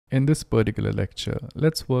In this particular lecture,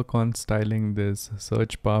 let's work on styling this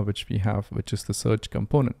search bar which we have, which is the search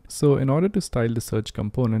component. So in order to style the search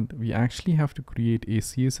component, we actually have to create a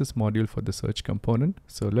CSS module for the search component.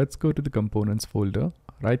 So let's go to the components folder,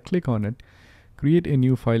 right click on it, create a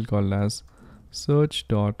new file called as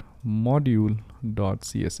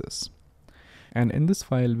search.module.css. And in this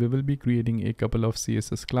file, we will be creating a couple of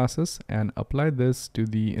CSS classes and apply this to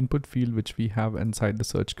the input field which we have inside the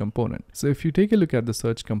search component. So if you take a look at the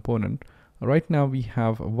search component, right now we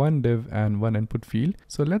have one div and one input field.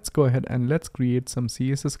 So let's go ahead and let's create some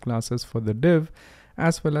CSS classes for the div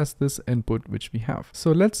as well as this input which we have.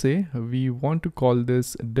 So let's say we want to call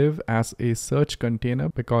this div as a search container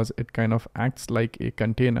because it kind of acts like a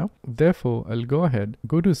container. Therefore, I'll go ahead,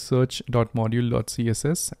 go to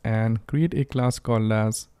search.module.css and create a class called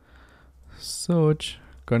as search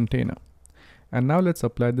container. And now let's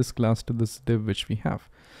apply this class to this div which we have.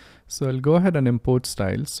 So I'll go ahead and import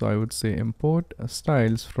styles. So I would say import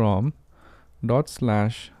styles from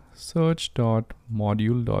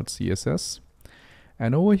 /search.module.css.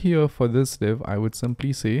 And over here for this div, I would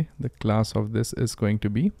simply say the class of this is going to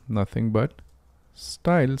be nothing but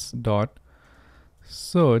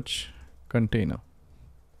styles.search container.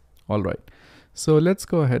 All right. So let's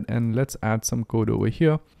go ahead and let's add some code over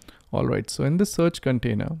here. All right. So in the search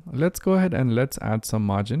container, let's go ahead and let's add some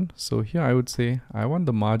margin. So here I would say I want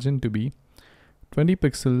the margin to be 20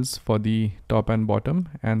 pixels for the top and bottom.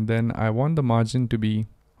 And then I want the margin to be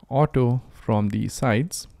auto from the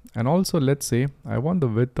sides. And also let's say I want the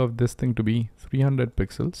width of this thing to be 300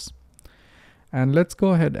 pixels. And let's go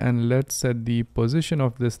ahead and let's set the position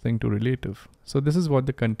of this thing to relative. So this is what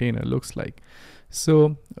the container looks like.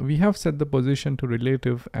 So we have set the position to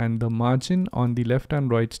relative and the margin on the left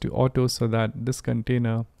and right to auto so that this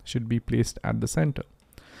container should be placed at the center.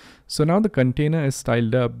 So now the container is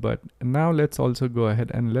styled up, but now let's also go ahead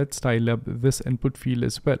and let's style up this input field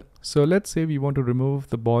as well. So let's say we want to remove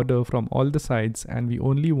the border from all the sides and we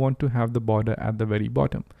only want to have the border at the very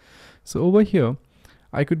bottom. So over here,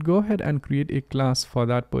 I could go ahead and create a class for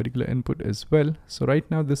that particular input as well. So right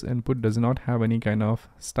now this input does not have any kind of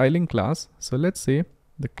styling class. So let's say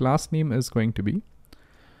the class name is going to be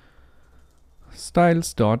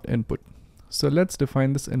styles.input. So let's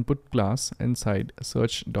define this input class inside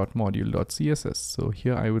search.module.css. So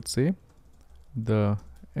here I would say the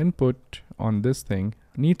input on this thing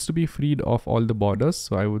needs to be freed of all the borders.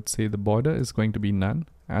 So I would say the border is going to be none.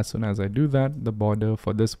 As soon as I do that, the border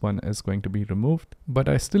for this one is going to be removed. But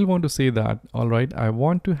I still want to say that, all right, I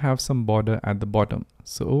want to have some border at the bottom.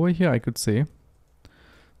 So over here I could say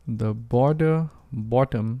the border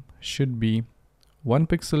bottom should be 1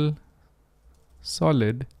 pixel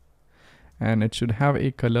solid. And it should have a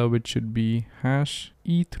color which should be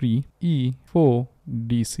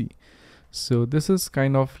 #E3E4DC. So this is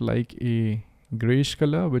kind of like a grayish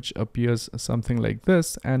color which appears something like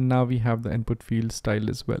this. And now we have the input field style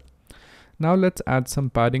as well. Now let's add some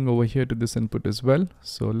padding over here to this input as well.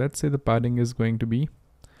 So let's say the padding is going to be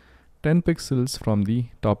 10 pixels from the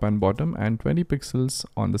top and bottom and 20 pixels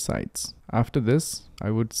on the sides. After this, I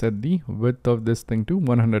would set the width of this thing to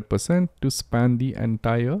 100% to span the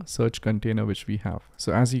entire search container which we have.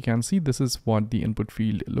 So as you can see, this is what the input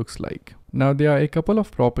field looks like. Now there are a couple of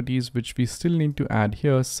properties which we still need to add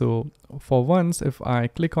here. So for once, if I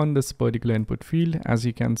click on this particular input field, as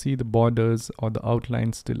you can see, the borders or the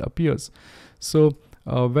outline still appears. So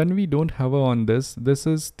when we don't hover on this, this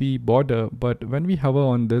is the border, but when we hover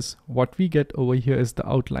on this, what we get over here is the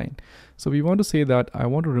outline. So we want to say that I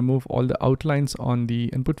want to remove all the outlines on the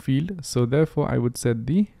input field. So therefore I would set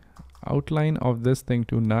the outline of this thing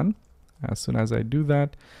to none. As soon as I do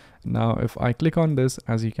that, now if I click on this,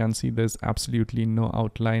 as you can see, there's absolutely no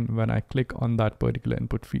outline when I click on that particular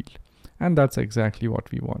input field. And that's exactly what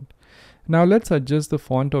we want. Now let's adjust the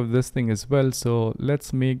font of this thing as well. So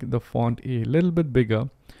let's make the font a little bit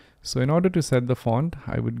bigger. So in order to set the font,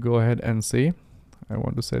 I would go ahead and say, I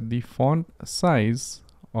want to set the font size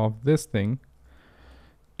of this thing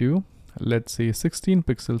to, let's say 16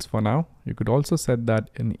 pixels for now. You could also set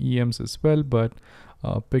that in EMs as well, but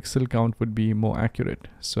pixel count would be more accurate.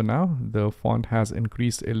 So now the font has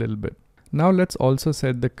increased a little bit. Now let's also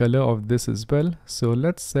set the color of this as well. So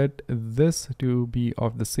let's set this to be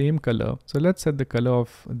of the same color. So let's set the color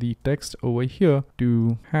of the text over here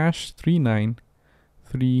to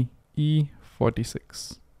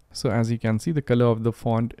 #393E46. So as you can see, the color of the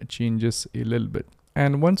font changes a little bit.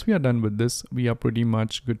 And once we are done with this, we are pretty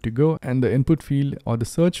much good to go. And the input field or the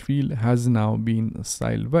search field has now been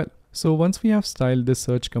styled well. So once we have styled this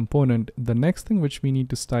search component, the next thing which we need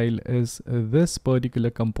to style is this particular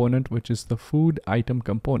component, which is the food item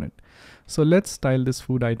component. So let's style this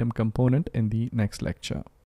food item component in the next lecture.